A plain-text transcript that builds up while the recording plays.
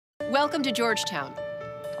Welcome to Georgetown.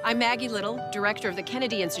 I'm Maggie Little, director of the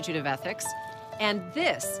Kennedy Institute of Ethics, and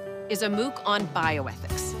this is a MOOC on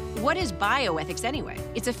bioethics. What is bioethics anyway?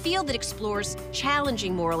 It's a field that explores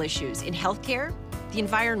challenging moral issues in healthcare, the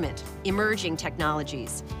environment, emerging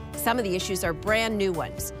technologies. Some of the issues are brand new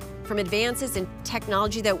ones, from advances in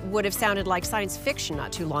technology that would have sounded like science fiction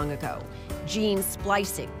not too long ago, gene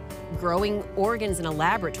splicing, growing organs in a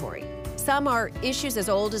laboratory. Some are issues as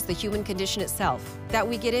old as the human condition itself, that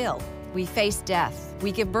we get ill, we face death,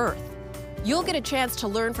 we give birth. You'll get a chance to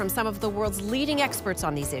learn from some of the world's leading experts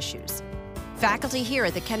on these issues. Faculty here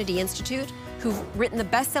at the Kennedy Institute, who've written the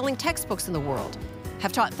best-selling textbooks in the world,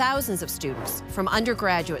 have taught thousands of students, from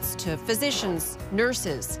undergraduates to physicians,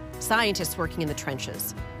 nurses, scientists working in the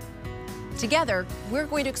trenches. Together, we're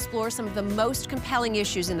going to explore some of the most compelling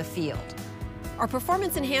issues in the field. Are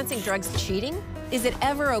performance-enhancing drugs cheating? Is it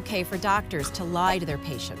ever okay for doctors to lie to their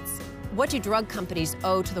patients? What do drug companies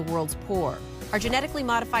owe to the world's poor? Are genetically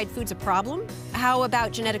modified foods a problem? How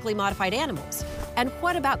about genetically modified animals? And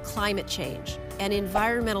what about climate change and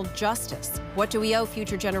environmental justice? What do we owe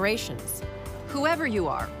future generations? Whoever you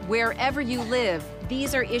are, wherever you live,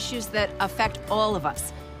 these are issues that affect all of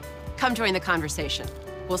us. Come join the conversation.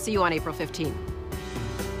 We'll see you on April 15.